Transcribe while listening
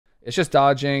It's just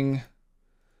dodging.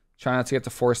 Try not to get to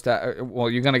 4 stack. Well,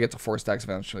 you're going to get to 4 stacks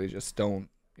eventually. Just don't,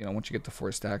 once you get to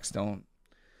 4 stacks, don't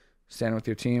stand with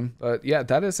your team. But yeah,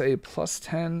 that is a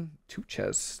 +10 2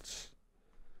 chest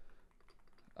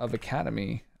of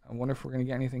Academy. I wonder if we're going to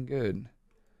get anything good.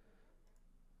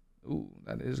 Ooh,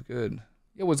 that is good.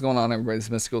 Yeah, what's going on, everybody? It's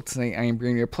Mystical. Today I am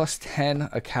bringing you a +10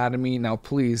 Academy. Now,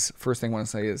 please, first thing I want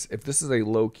to say is, if this is a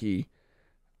low key,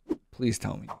 please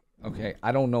tell me. Okay,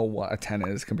 I don't know what a 10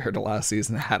 is compared to last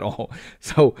season at all.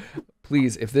 So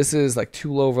please, if this is like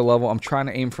too low of a level, I'm trying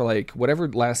to aim for like whatever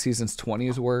last season's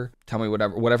 20s were. Tell me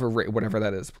whatever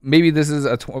that is. Maybe this is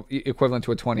equivalent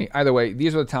to a 20. Either way,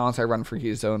 these are the talents I run for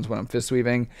keystones when I'm fist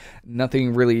weaving.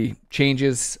 Nothing really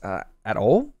changes at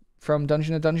all from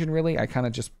dungeon to dungeon, really. I kind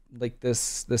of just like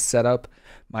this setup.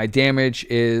 My damage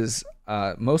is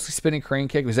mostly spinning crane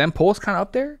kick. Zen Pulse kind of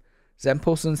up there. Zen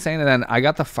Pulse is insane. And then I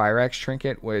got the Fire Axe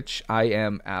trinket, which I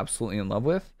am absolutely in love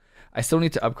with. I still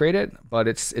need to upgrade it, but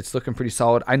it's looking pretty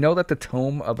solid. I know that the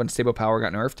Tome of Unstable Power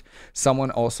got nerfed.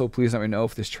 Someone also please let me know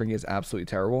if this trinket is absolutely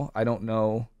terrible. I don't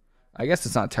know. I guess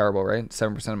it's not terrible, right?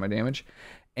 7% of my damage.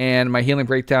 And my healing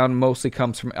breakdown mostly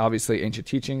comes from, obviously, Ancient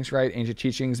Teachings, right? Ancient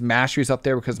Teachings. Mastery's up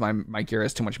there because my gear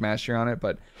has too much mastery on it,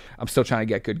 but I'm still trying to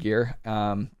get good gear.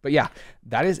 But yeah,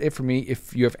 that is it for me.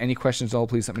 If you have any questions at all,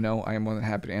 please let me know. I am more than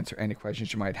happy to answer any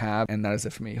questions you might have. And that is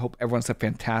it for me. Hope everyone's a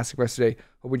fantastic rest of the day.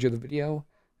 Hope you enjoyed the video.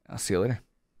 I'll see you later.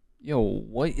 Yo,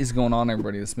 what is going on,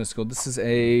 everybody? This is Mystical. This is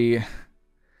a...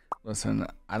 Listen,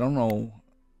 I don't know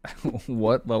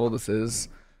what level this is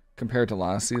compared to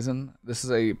last season. This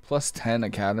is a +10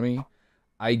 Academy.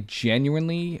 I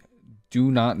genuinely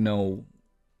do not know,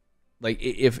 like,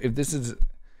 if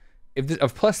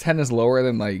 +10 is lower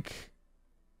than like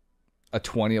a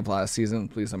 20 of last season,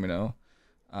 please let me know.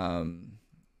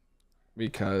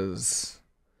 Because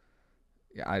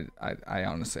yeah, I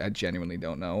honestly, I genuinely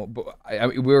don't know. But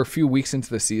we were a few weeks into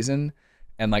the season,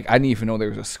 and like I didn't even know there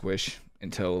was a squish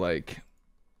until like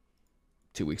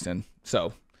 2 weeks in.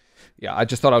 So yeah, I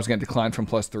just thought I was gonna decline from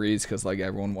 +3s because like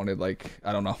everyone wanted, like,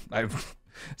 I don't know.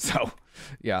 So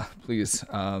yeah, please,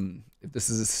 if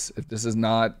this is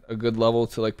not a good level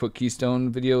to like put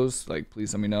keystone videos, like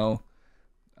please let me know.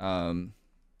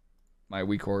 My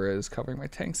weak aura is covering my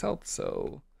tank's health,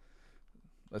 so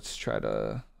let's try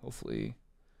to hopefully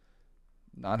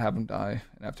not have him die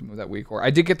and have to move that weak aura. I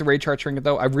did get the raid chart trinket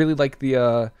though. I really like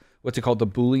the what's it called, the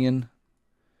Boolean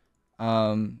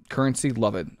currency.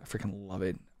 Love it. I freaking love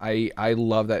it. I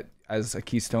love that as a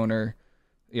keystoner,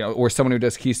 or someone who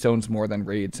does keystones more than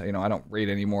raids. I don't raid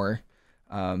anymore.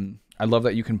 I love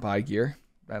that you can buy gear.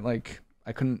 That like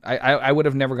I would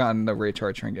have never gotten the raid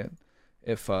chart trinket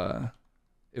if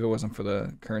it wasn't for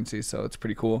the currency. So it's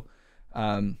pretty cool.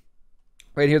 Right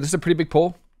here, this is a pretty big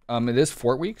pull. It is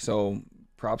Fort Week, so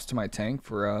props to my tank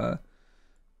for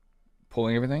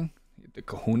pulling everything. The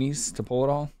cojones to pull it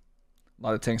all. A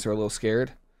lot of tanks are a little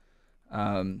scared.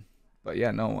 But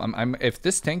yeah, no, if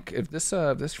this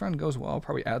run goes well, I'll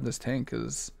probably add this tank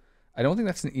because I don't think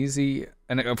that's an easy,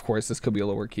 and of course this could be a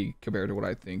lower key compared to what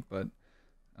I think, but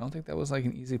I don't think that was like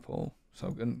an easy pull. So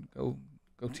go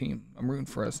team. I'm rooting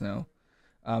for us now.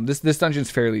 This dungeon's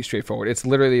fairly straightforward. It's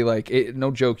literally like, no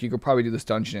joke, you could probably do this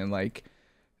dungeon in like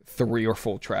 3 or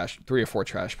 4 trash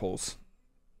pulls.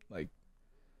 Like,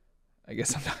 I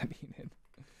guess I'm not needed.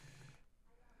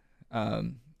 I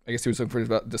guess he was looking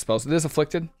for dispels. It is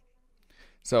afflicted.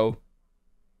 So,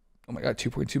 oh my god,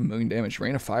 2.2 million damage.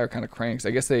 Rain of Fire kind of cranks.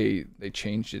 I guess they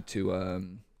changed it to, I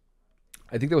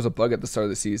think there was a bug at the start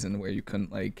of the season where you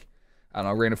couldn't, like, I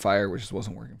don't know, Rain of Fire, which just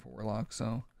wasn't working for Warlock.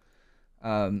 So,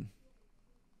 anyway,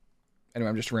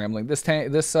 I'm just rambling. I'm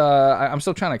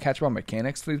still trying to catch up on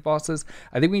mechanics for these bosses.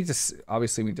 I think we need to,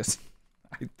 obviously we need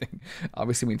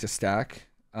to stack.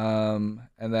 And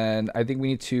then I think we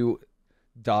need to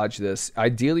dodge this.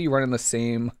 Ideally, run in the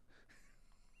same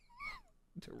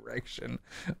direction,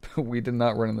 but we did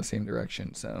not run in the same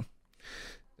direction. So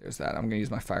there's that. I'm gonna use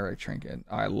my Fire Egg trinket.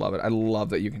 I love it. I love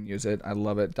that you can use it. I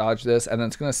love it. Dodge this, and then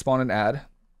it's gonna spawn an ad,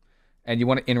 and you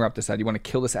want to interrupt this ad. You want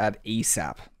to kill this ad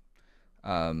ASAP.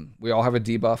 We all have a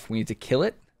debuff. We need to kill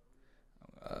it.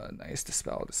 Nice.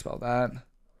 Dispel that.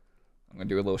 I'm gonna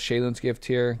do a little Shaylin's gift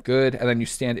here. Good. And then you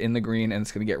stand in the green, and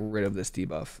it's gonna get rid of this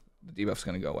debuff. The debuff's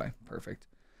gonna go away. Perfect.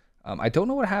 I don't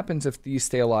know what happens if these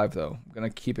stay alive though. I'm gonna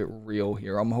keep it real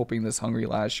here. I'm hoping this Hungry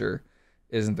Lasher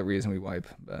isn't the reason we wipe,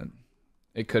 but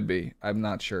it could be. I'm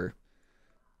not sure.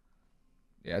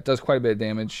 Yeah, it does quite a bit of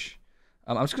damage.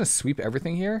 I'm just gonna sweep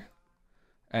everything here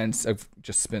and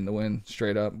just spin the win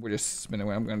straight up. We're just spinning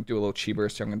away. I'm gonna do a little chi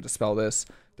burst here. I'm gonna dispel this.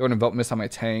 Throw an envelop mist on my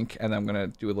tank, and then I'm gonna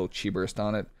do a little chi burst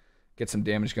on it. get some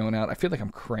damage going out. I feel like I'm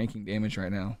cranking damage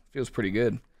right now. Feels pretty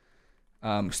good.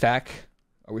 Stack.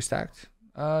 Are we stacked?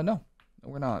 No,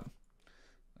 we're not.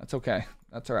 That's okay.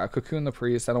 That's all right. I'll cocoon the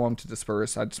priest. I don't want him to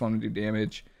disperse. I just want him to do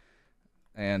damage.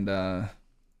 And I'm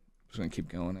just gonna keep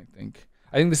going.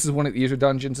 I think this is one of the easier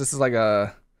dungeons. This is like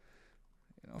a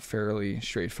fairly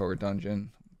straightforward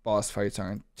dungeon. Boss fights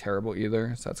aren't terrible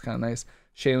either, so that's kind of nice.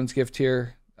 Shaylun's gift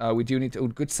here. We do need to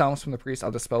good sounds from the priest.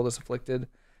 I'll dispel this afflicted,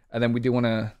 and then we do want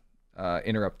to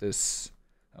interrupt this.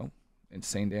 Oh,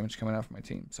 insane damage coming out from my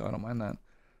team, so I don't mind that.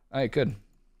 All right, good.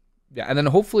 Yeah, and then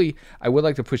hopefully I would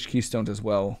like to push keystones as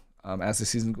well as the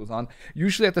season goes on.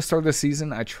 Usually at the start of the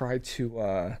season, I try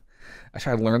to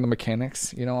learn the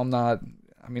mechanics. I'm not.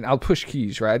 I mean, I'll push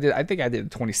keys, right? I think I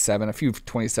did 27, a few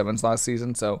 27s last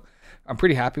season, so I'm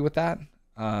pretty happy with that.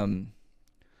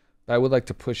 But I would like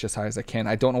to push as high as I can.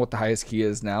 I don't know what the highest key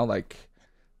is now,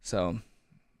 so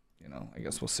I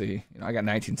guess we'll see. I got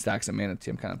 19 stacks of mana.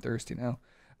 I'm kind of thirsty now.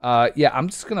 Yeah, I'm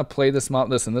just gonna play this mob.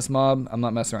 Listen, this mob, I'm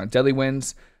not messing around. Deadly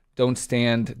Winds, don't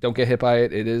stand, don't get hit by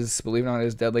it. It is, believe it or not, it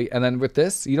is deadly. And then with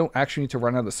this, you don't actually need to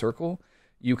run out of the circle.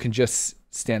 You can just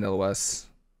stand LOS,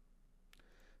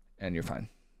 and you're fine.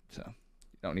 So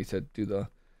you don't need to do the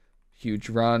huge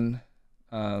run.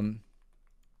 I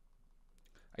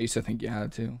used to think you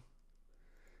had to.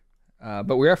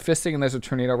 But we are fisting, and there's a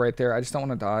tornado right there. I just don't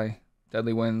want to die.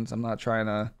 Deadly Winds. I'm not trying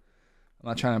to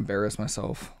embarrass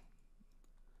myself.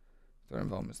 Throw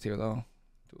involvements here though.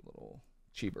 Do a little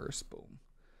chi burst, boom.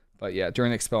 But yeah,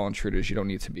 during expel intruders, you don't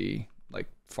need to be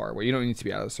far away. You don't need to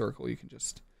be out of the circle. You can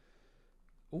just.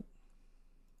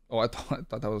 Oh, I thought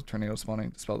that was a tornado spawning.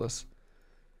 Dispel this.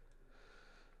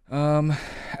 And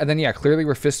then yeah, clearly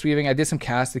we're fist weaving. I did some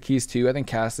cast the keys too. I think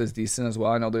cast is decent as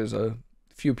well. I know there's a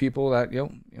few people that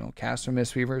cast or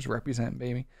Mistweavers represent,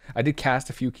 baby. I did cast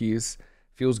a few keys.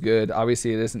 Feels good.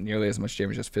 Obviously, it isn't nearly as much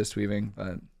damage as fist weaving,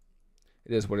 but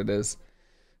it is what it is.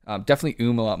 Definitely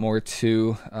a lot more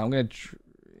too. I'm gonna drink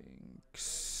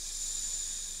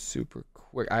super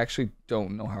quick. I actually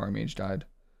don't know how our mage died.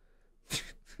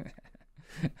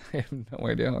 I have no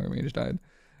idea how our mage died.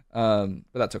 But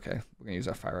that's okay. We're gonna use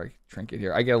our Fire Ike trinket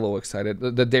here. I get a little excited.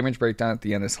 The damage breakdown at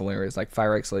the end is hilarious.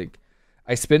 Fire Ike's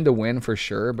I spin to win for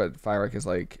sure, but Fire Ike is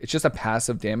it's just a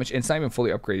passive damage. And it's not even fully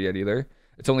upgraded yet either.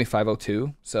 It's only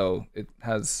 502, so it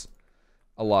has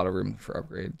a lot of room for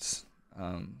upgrades.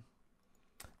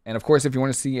 And of course, if you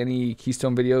want to see any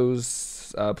Keystone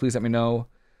videos, please let me know.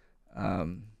 I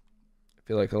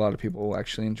feel like a lot of people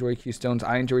actually enjoy Keystones.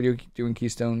 I enjoy doing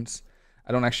Keystones.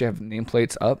 I don't actually have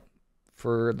nameplates up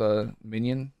for the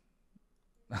minion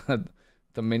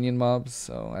mobs,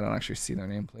 so I don't actually see their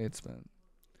nameplates.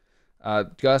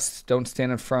 But Gust, don't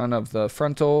stand in front of the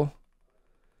frontal.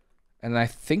 And I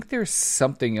think there's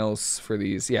something else for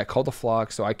these. Yeah, Call the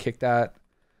Flock, so I kick that.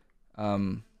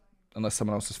 Unless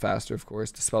someone else is faster, of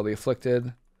course. Dispel the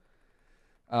Afflicted.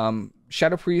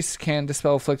 Shadow Priest can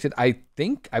dispel Afflicted. I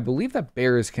believe that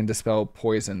bears can dispel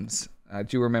poisons. I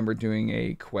do remember doing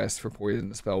a quest for poison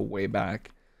dispel way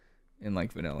back in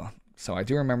vanilla. So I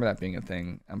do remember that being a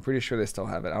thing. I'm pretty sure they still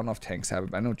have it. I don't know if tanks have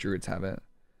it, but I know druids have it.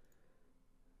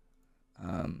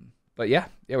 But yeah,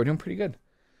 we're doing pretty good.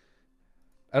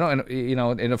 I don't,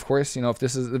 and of course, if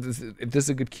this is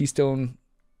a good Keystone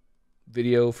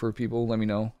video for people, let me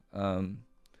know.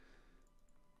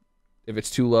 If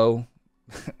it's too low,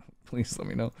 please let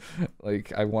me know.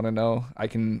 I want to know. I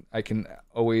can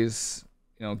always,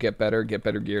 get better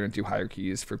gear and do higher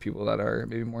keys for people that are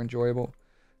maybe more enjoyable.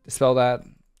 Dispel that.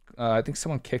 I think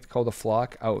someone kicked Call the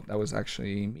Flock out. That was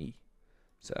actually me.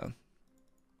 So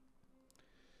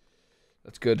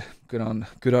that's good. Good on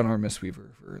our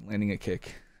Mistweaver for landing a kick.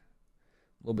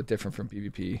 A little bit different from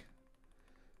PvP.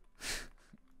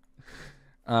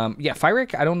 Yeah, Fire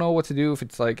Ike, I don't know what to do if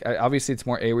it's obviously it's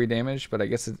more AoE damage, but I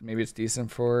guess maybe it's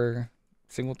decent for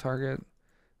single target.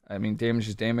 I mean, damage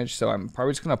is damage, so I'm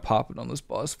probably just gonna pop it on this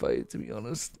boss fight, to be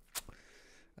honest.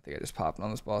 I think I just popped it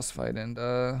on this boss fight, and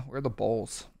where are the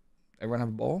balls? Everyone have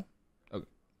a ball? Okay.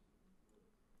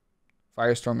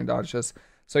 Firestorm and dodge this.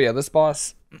 So yeah, this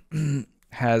boss is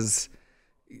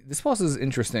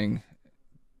interesting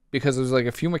because there's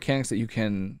a few mechanics that you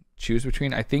can choose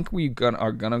between. I think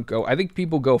are gonna go. I think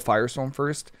people go Firestorm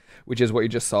first, which is what you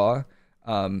just saw.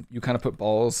 You kind of put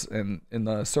balls in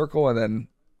the circle, and then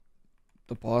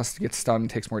the boss gets stunned,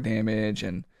 takes more damage,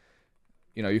 and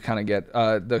you kind of get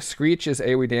the Screech is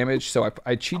AoE damage. So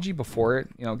I Chi-Ji before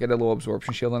it, get a little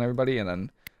absorption shield on everybody, and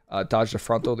then dodge the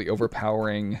frontal, the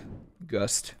overpowering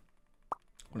Gust.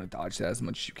 I'm gonna dodge that as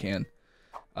much as you can.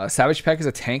 Savage Peck is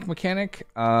a tank mechanic.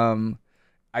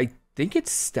 I think it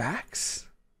stacks.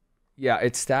 Yeah,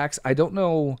 it stacks. I don't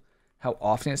know how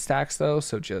often it stacks though.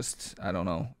 So just, I don't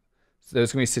know. So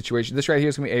there's gonna be a situation. This right here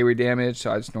is gonna be AoE damage.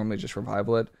 So I just normally just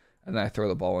revival it, and then I throw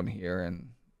the ball in here and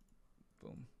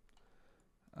boom.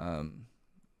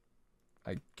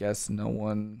 I guess no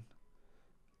one.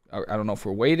 I don't know if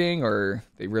we're waiting or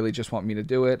they really just want me to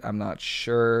do it. I'm not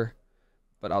sure,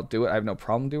 but I'll do it. I have no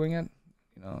problem doing it.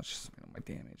 You know, it's just my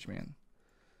damage, man.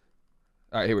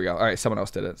 All right, here we go. All right, someone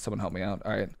else did it. Someone help me out.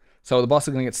 All right. So the boss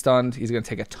is going to get stunned. He's going to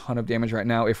take a ton of damage right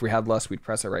now. If we had less, we'd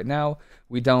press it right now.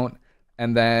 We don't.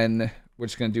 And then we're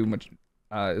just going to do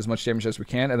as much damage as we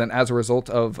can. And then as a result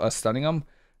of us stunning him,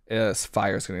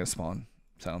 fire is going to spawn.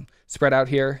 So spread out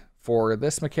here for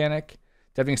this mechanic.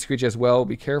 Deafening Screech as well.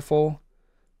 Be careful.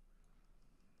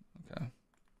 Okay.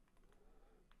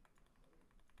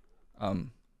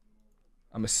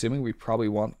 I'm assuming we probably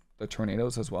want the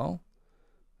tornadoes as well.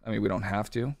 I mean, we don't have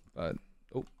to, but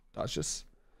oh, dodge this.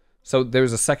 So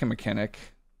there's a second mechanic.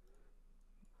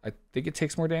 I think it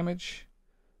takes more damage,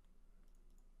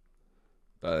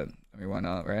 but I mean, why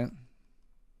not, right?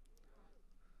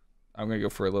 I'm gonna go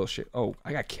for a little shit. Oh,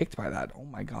 I got kicked by that. Oh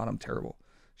my god, I'm terrible.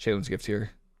 Shaylin's gift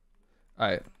here. All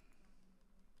right.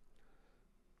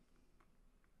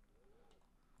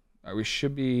 All right, we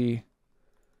should be.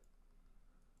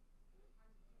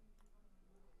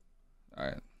 All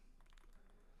right.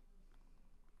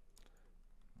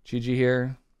 GG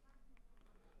here.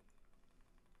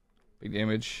 Big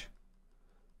damage.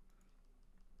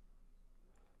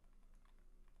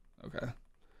 Okay.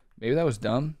 Maybe that was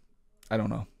dumb. I don't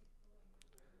know.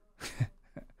 I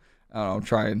don't know. I'm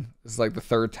trying. This is like the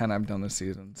third 10 I've done this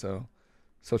season, so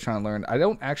still trying to learn. I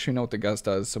don't actually know what the Gus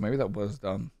does, so maybe that was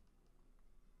dumb.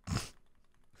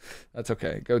 That's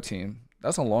okay. Go team.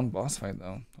 That's a long boss fight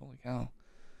though. Holy cow.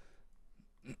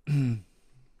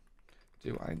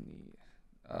 Do I need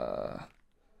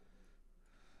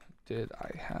did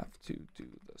I have to do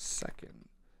the second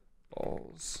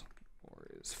balls, or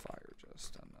is fire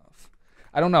just enough?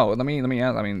 I don't know. Let me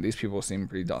ask. I mean, these people seem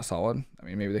pretty solid. I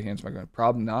mean, maybe they can answer my question.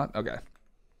 Problem not. Okay. All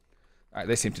right,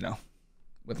 they seem to know.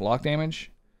 With lock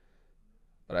damage,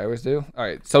 but I always do. All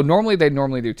right. So normally they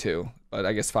do 2, but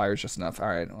I guess fire is just enough. All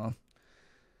right. Well.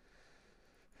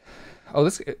 Oh,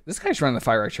 this guy's running the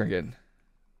fire action again.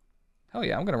 Hell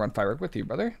yeah, I'm gonna run fire with you,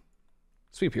 brother.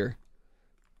 Sweep here.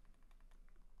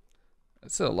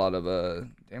 That's a lot of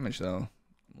damage though.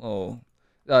 Oh,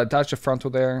 dodge the frontal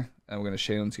there, and we're gonna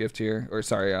Shaylin's gift here, or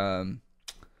sorry,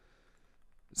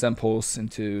 Zen Pulse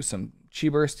into some Chi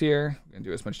Burst here. We're gonna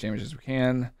do as much damage as we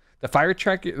can. The fire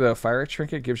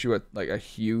trinket gives you a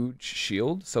huge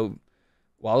shield, so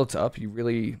while it's up, you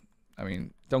really, I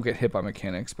mean, don't get hit by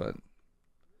mechanics, but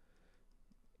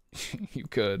you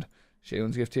could.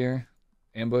 Shaylin's gift here.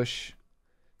 Ambush,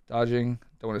 dodging,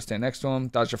 don't want to stand next to him,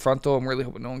 dodge the frontal. I'm really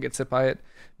hoping no one gets hit by it.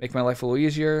 Make my life a little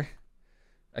easier.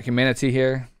 I can manatee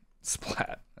here.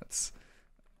 Splat. That's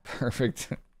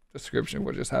perfect description of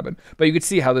what just happened. But you can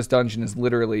see how this dungeon is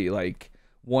literally like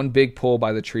one big pull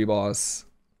by the tree boss,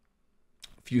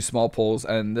 a few small pulls,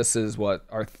 and this is what,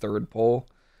 our third pull,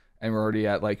 and we're already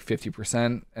at like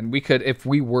 50%. And we could, if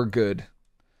we were good,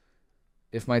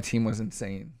 if my team was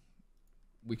insane,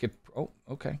 we could. Oh,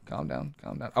 okay. Calm down.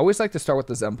 Calm down. I always like to start with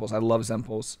the Zen Pulse. I love Zen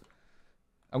Pulse.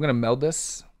 I'm gonna meld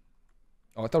this.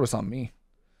 Oh, I thought it was on me.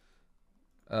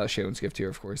 Shaylin's gift here,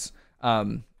 of course.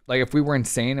 Like if we were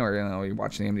insane, or you're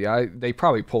watching the MDI, they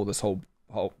probably pull this whole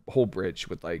bridge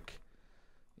with like,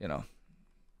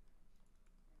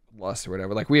 lust or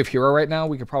whatever. Like we have hero right now.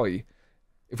 We could probably,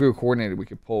 if we were coordinated, we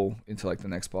could pull into like the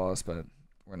next boss, but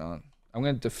we're not. I'm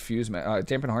gonna diffuse my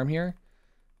dampen harm here.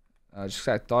 Just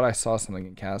I thought I saw something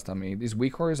get cast on me. These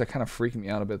weak horrors are kind of freaking me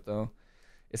out a bit though.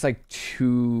 It's like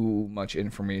too much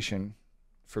information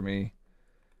for me.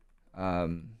 I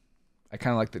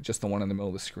kind of like just the one in the middle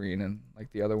of the screen, and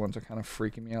like the other ones are kind of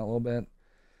freaking me out a little bit.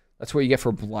 That's what you get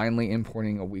for blindly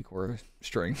importing a weak horror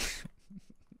string.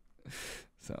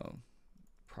 So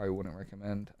probably wouldn't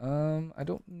recommend. I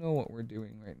don't know what we're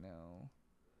doing right now.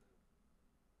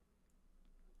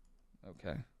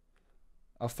 Okay.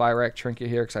 I'll fire rack trinket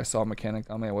here because I saw a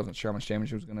mechanic on me. I wasn't sure how much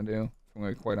damage it was going to do, if I'm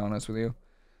going to be quite honest with you.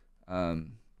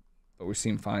 But we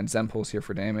seem fine. Zen Pulse here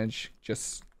for damage.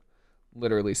 Just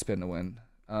literally spin to win.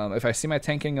 If I see my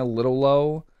tanking a little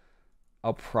low,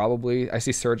 I'll probably... I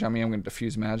see Surge on me. I'm going to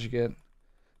diffuse magic it.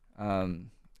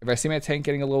 If I see my tank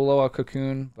getting a little low, I'll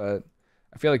cocoon. But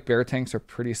I feel like bear tanks are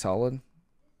pretty solid.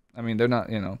 I mean, they're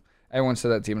not, Everyone said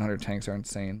that Demon Hunter tanks are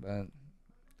insane, but...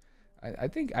 I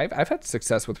think I've had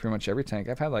success with pretty much every tank.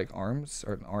 I've had like arms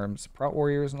Prout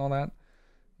Warriors and all that.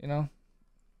 A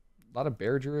lot of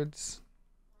bear druids.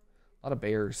 A lot of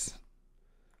bears.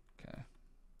 Okay.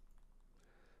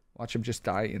 Watch him just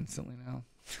die instantly now.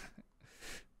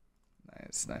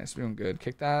 Nice, nice. Doing good.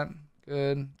 Kick that.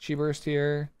 Good. Chi burst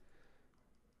here.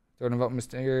 Throwing about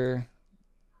Mist here.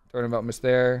 Throwing about Mist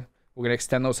there. We're going to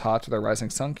extend those hots with our Rising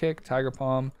Sun kick. Tiger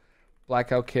Palm.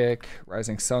 Blackout kick.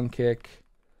 Rising Sun kick.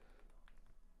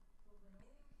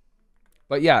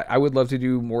 But yeah, I would love to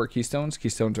do more Keystones.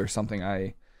 Keystones are something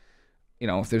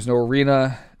if there's no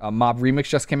arena, Mob Remix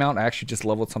just came out. I actually just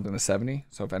leveled something to 70.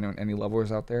 So if any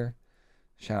levelers out there,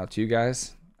 shout out to you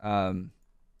guys. I'm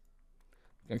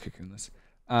going to cocoon this.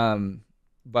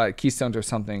 But Keystones are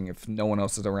something, if no one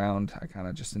else is around, I kind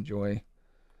of just enjoy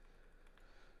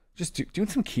just doing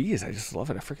some keys. I just love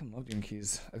it. I freaking love doing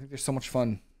keys. I think they're so much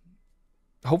fun.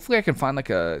 Hopefully I can find like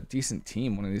a decent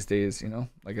team one of these days,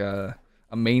 like a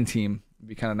main team. Would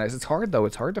be kind of nice. It's hard though.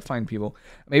 It's hard to find people.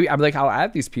 Maybe I'll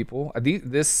add these people.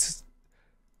 These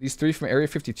three from Area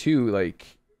 52 like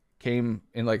came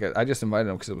in like I just invited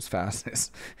them because it was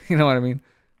fastest. You know what I mean?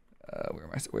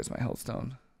 Where's my health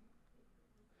stone?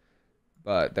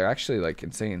 But they're actually like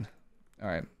insane. All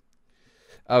right.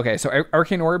 Okay, so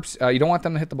arcane orbs. You don't want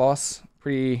them to hit the boss.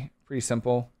 Pretty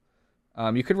simple.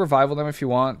 You could revival them if you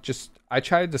want. I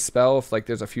try to dispel if like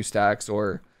there's a few stacks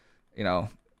or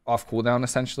off cooldown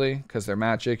essentially because they're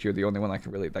magic. You're the only one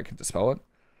that can dispel it.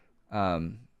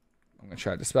 I'm gonna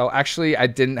try to dispel. Actually, I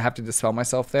didn't have to dispel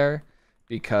myself there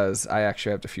because I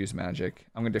actually have diffuse magic.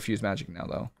 I'm gonna diffuse magic now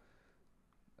though,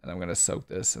 and I'm gonna soak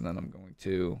this, and then I'm going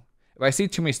to. If I see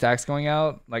too many stacks going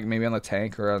out, like maybe on the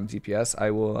tank or on DPS,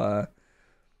 I will. I'll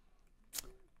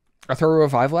throw a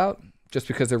revival out just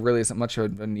because there really isn't much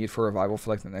of a need for revival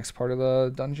for like the next part of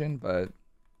the dungeon, but.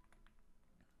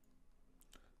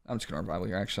 I'm just going to revival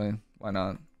here, actually. Why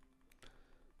not?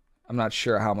 I'm not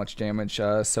sure how much damage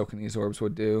soaking these orbs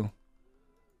would do.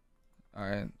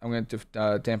 Alright, I'm going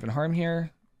to dampen harm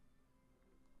here.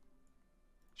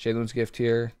 Shadow's Gift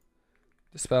here.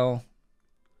 Dispel.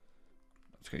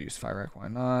 I'm just going to use Fire Rack, why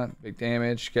not? Big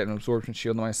damage. Get an Absorption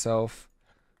Shield to myself.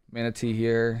 Manatee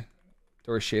here.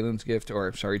 Or Shaylin's Gift,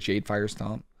 or sorry, Jade Fire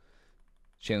Stomp.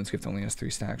 Shaylin's Gift only has 3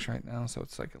 stacks right now, so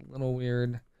it's like a little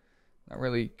weird. Not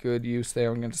really good use there.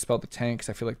 I'm going to dispel the tank because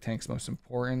I feel like tank's most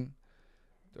important.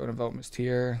 Throw an Envelop Mist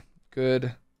here.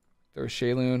 Good. Throw a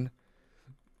Shayloon.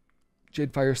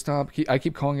 Jade Fire Stomp. I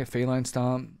keep calling it Phaline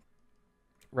Stomp.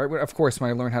 Right, of course, when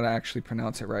I learn how to actually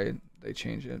pronounce it right, they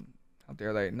change it. How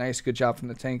dare they? Nice, good job from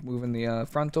the tank moving the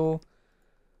frontal.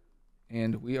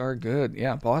 And we are good.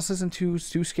 Yeah, boss isn't too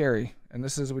scary. And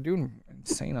we're doing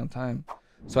insane on time.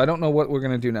 So I don't know what we're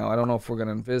going to do now. I don't know if we're going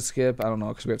to invis skip. I don't know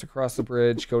because we have to cross the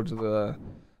bridge, go to the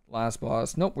last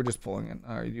boss. Nope, we're just pulling it.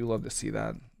 All right, you love to see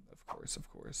that. Of course, of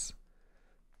course.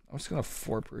 I'm just going to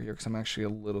forper here because I'm actually a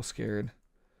little scared.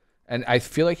 And I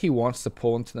feel like he wants to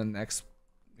pull into the next,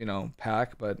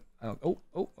 pack, but I don't.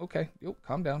 Oh, okay. Yo,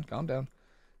 calm down, calm down.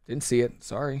 Didn't see it.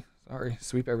 Sorry.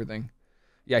 Sweep everything.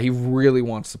 Yeah, he really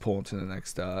wants to pull into the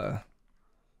next,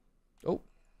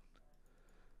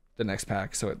 the next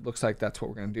pack. So it looks like that's what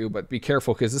we're going to do. But be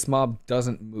careful because this mob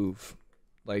doesn't move,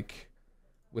 like,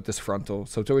 with this frontal.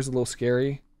 So it's always a little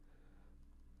scary.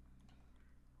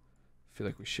 I feel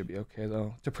like we should be okay,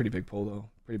 though. It's a pretty big pull, though.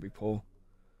 Pretty big pull.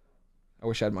 I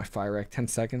wish I had my Fire Rack. 10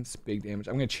 seconds. Big damage.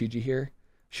 I'm going to Chi-Ji here.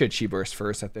 Should Chi Burst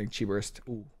first, I think. Chi Burst.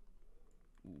 Ooh.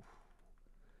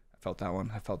 I felt that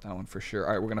one for sure.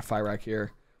 All right, we're going to Fire Rack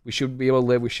here. We should be able to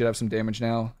live. We should have some damage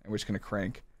now. And we're just going to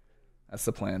crank. That's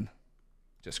the plan.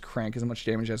 Just crank as much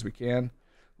damage as we can.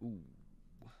 Ooh.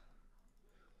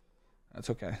 That's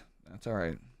okay. That's all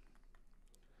right.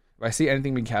 If I see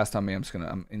anything being cast on me,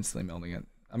 I'm instantly melting it.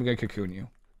 I'm going to cocoon you,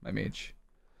 my mage.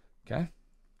 Okay?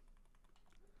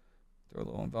 Throw a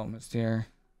little envelopment here.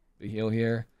 Big heal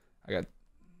here. I got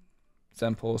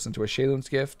Zen Pulse into a Shayloon's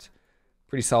Gift.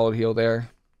 Pretty solid heal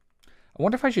there. I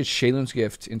wonder if I should Shayloon's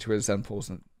Gift into a Zen Pulse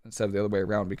instead of the other way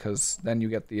around, because then you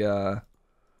get the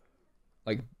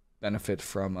benefit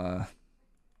from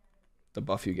the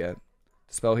buff you get.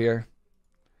 Dispel here.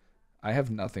 I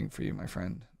have nothing for you, my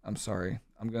friend. I'm sorry.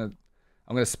 I'm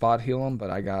gonna spot heal him, but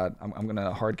I'm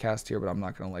gonna hard cast here, but I'm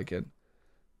not gonna like it.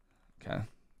 Okay.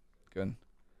 Good.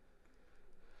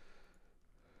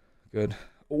 Good.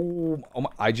 Oh,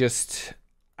 I just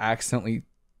accidentally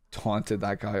taunted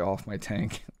that guy off my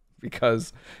tank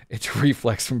because it's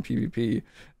reflex from PvP.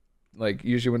 Like,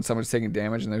 usually when someone's taking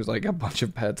damage and there's like a bunch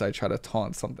of pets, I try to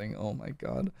taunt something. Oh my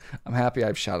god. I'm happy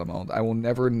I've Shadow Meld. I will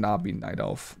never not be Night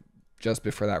Elf just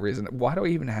for that reason. Why do I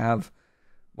even have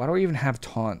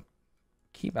taunt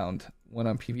keybound when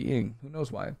I'm PvEing? Who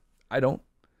knows why? I don't.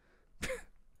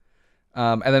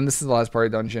 And then this is the last part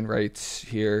of dungeon right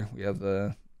here. We have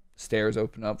the stairs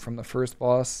open up from the first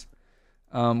boss.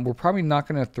 We're probably not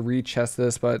going to 3 chest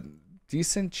this, but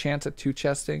decent chance at 2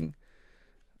 chesting.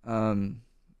 So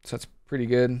that's pretty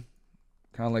good.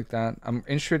 Kind of like that. I'm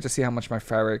interested to see how much my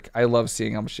Fabric... I love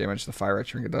seeing how much damage the Fire Red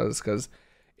Trinket does, because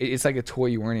it's like a toy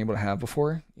you weren't able to have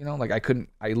before. You know, like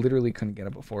I literally couldn't get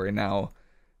it before, and now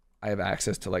I have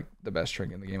access to like the best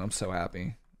trinket in the game. I'm so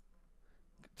happy.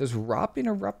 Does Rop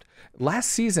interrupt? Last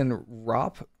season,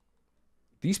 Rop...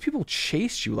 These people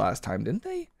chased you last time, didn't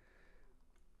they?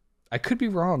 I could be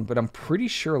wrong, but I'm pretty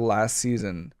sure last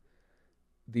season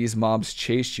these mobs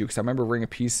chased you, because I remember Ring of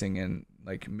Piecing and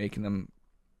like making them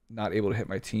not able to hit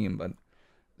my team, but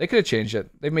they could have changed it.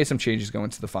 They've made some changes going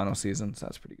into the final season, so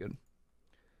that's pretty good.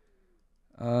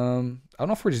 I don't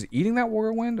know if we're just eating that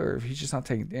Whirlwind or if he's just not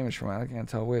taking damage from it. I can't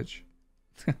tell which.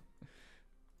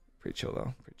 Pretty chill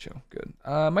though. Pretty chill. Good.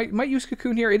 Might use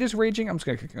Cocoon here. It is raging. I'm just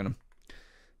gonna Cocoon him.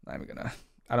 Not even gonna.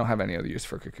 I don't have any other use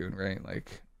for Cocoon, right?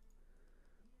 Like,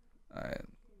 alright.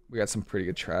 We got some pretty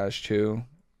good trash too.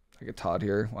 I get Todd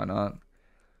here. Why not?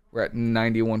 We're at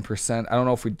 91%. I don't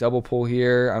know if we double pull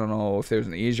here. I don't know if there's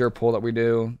an easier pull that we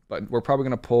do, but we're probably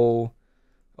gonna pull.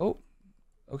 Oh,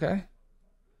 okay.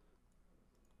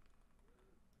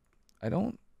 I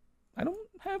don't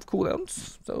have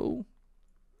cooldowns, so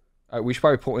we should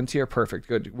probably pull into here. Perfect,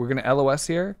 good. We're gonna LOS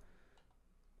here.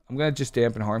 I'm gonna just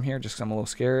dampen harm here, just because I'm a little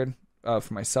scared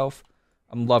for myself.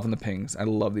 I'm loving the pings. I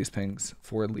love these pings.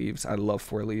 4 leaves. I love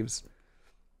 4 leaves.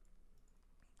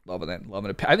 Loving it,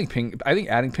 loving it. I think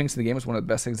adding pings to the game is one of the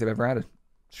best things they've ever added.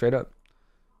 Straight up.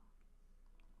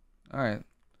 All right,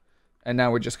 and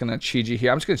now we're just gonna Chi-Ji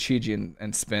here. I'm just gonna Chi-Ji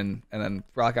and spin, and then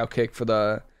blackout kick for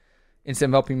the instant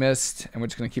enveloping mist, and we're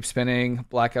just gonna keep spinning,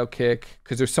 blackout kick,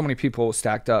 because there's so many people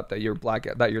stacked up that your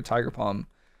Tiger Palm,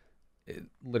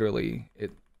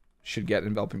 it should get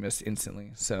enveloping mist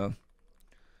instantly. So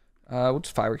we'll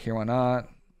just Firework here. Why not?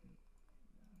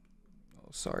 Oh,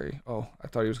 sorry. Oh, I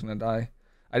thought he was gonna die.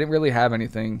 I didn't really have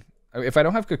anything. If I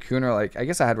don't have Cocooner, like I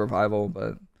guess I had Revival,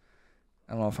 but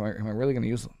I don't know if am I really gonna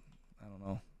use them. I don't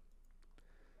know.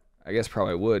 I guess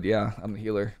probably would. Yeah, I'm the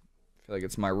healer. I feel like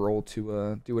it's my role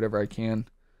to do whatever I can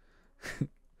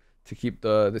to keep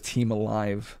the team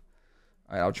alive.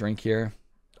 All right, I'll drink here.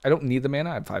 I don't need the mana.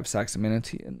 I have 5 stacks of mana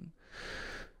tea, and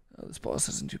this boss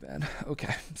isn't too bad.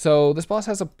 Okay, so this boss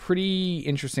has a pretty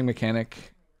interesting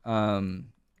mechanic.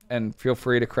 And feel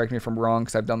free to correct me if I'm wrong,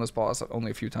 because I've done this boss only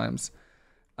a few times.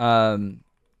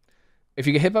 If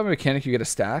you get hit by a mechanic, you get a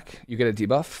stack. You get a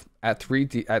debuff at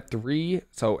 3.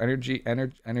 So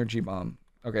energy bomb.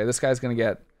 Okay, this guy's gonna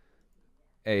get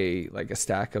a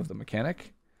stack of the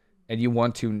mechanic, and you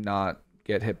want to not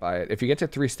get hit by it. If you get to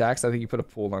 3 stacks, I think you put a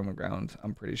pool on the ground.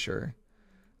 I'm pretty sure.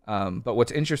 But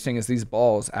what's interesting is these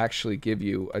balls actually give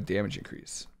you a damage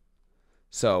increase.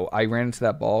 So I ran into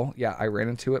that ball. Yeah, I ran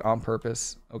into it on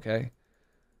purpose. Okay.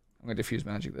 I'm going to diffuse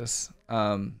magic this.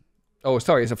 Oh,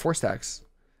 sorry. It's a 4 stacks.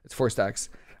 It's 4 stacks.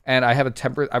 And I have a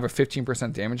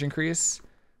 15% damage increase.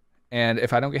 And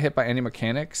if I don't get hit by any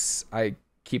mechanics, I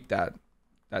keep that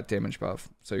damage buff.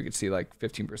 So you can see like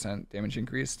 15% damage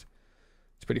increased.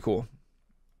 It's pretty cool.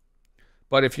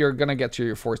 But if you're going to get to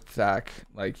your 4th stack,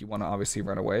 like you want to obviously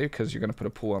run away, because you're going to put a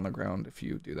pool on the ground if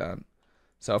you do that.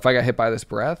 So if I got hit by this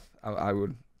breath, I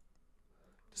would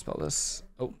dispel this.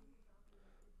 Oh,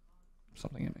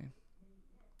 something hit me.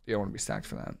 You don't want to be stacked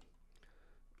for that.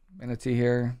 Manatee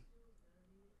here.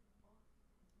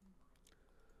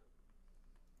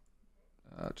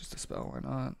 Just a spell, why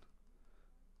not?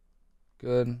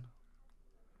 Good.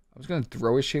 I was going to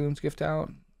throw a Shaylun's Gift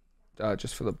out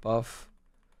just for the buff.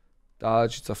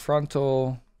 Dodge, it's a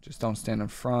frontal. Just don't stand in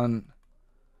front.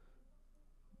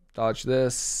 Dodge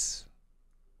this.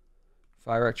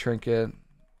 Fire Act Trinket.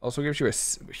 Also gives you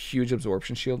a huge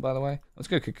absorption shield, by the way. Let's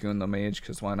go Cocoon the mage,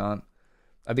 because why not?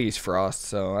 I think he's Frost,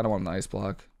 so I don't want him to ice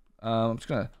block. I'm just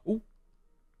going to...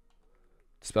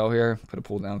 Spell here. Put a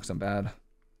pull down because I'm bad.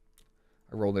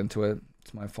 I rolled into it.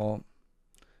 It's my fault.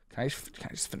 Can I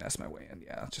just finesse my way in?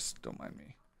 Yeah, just don't mind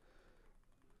me.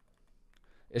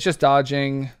 It's just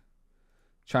dodging.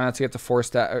 Try not to get to 4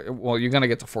 stacks. Well, you're going to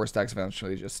get to 4 stacks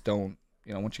eventually. Just don't...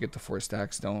 once you get to 4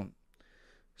 stacks, don't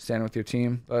stand with your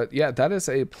team. But yeah, that is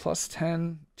a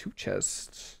 +10 2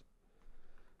 chest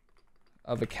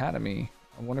of Academy.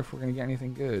 I wonder if we're going to get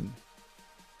anything good.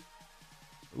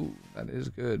 Ooh, that is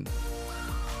good.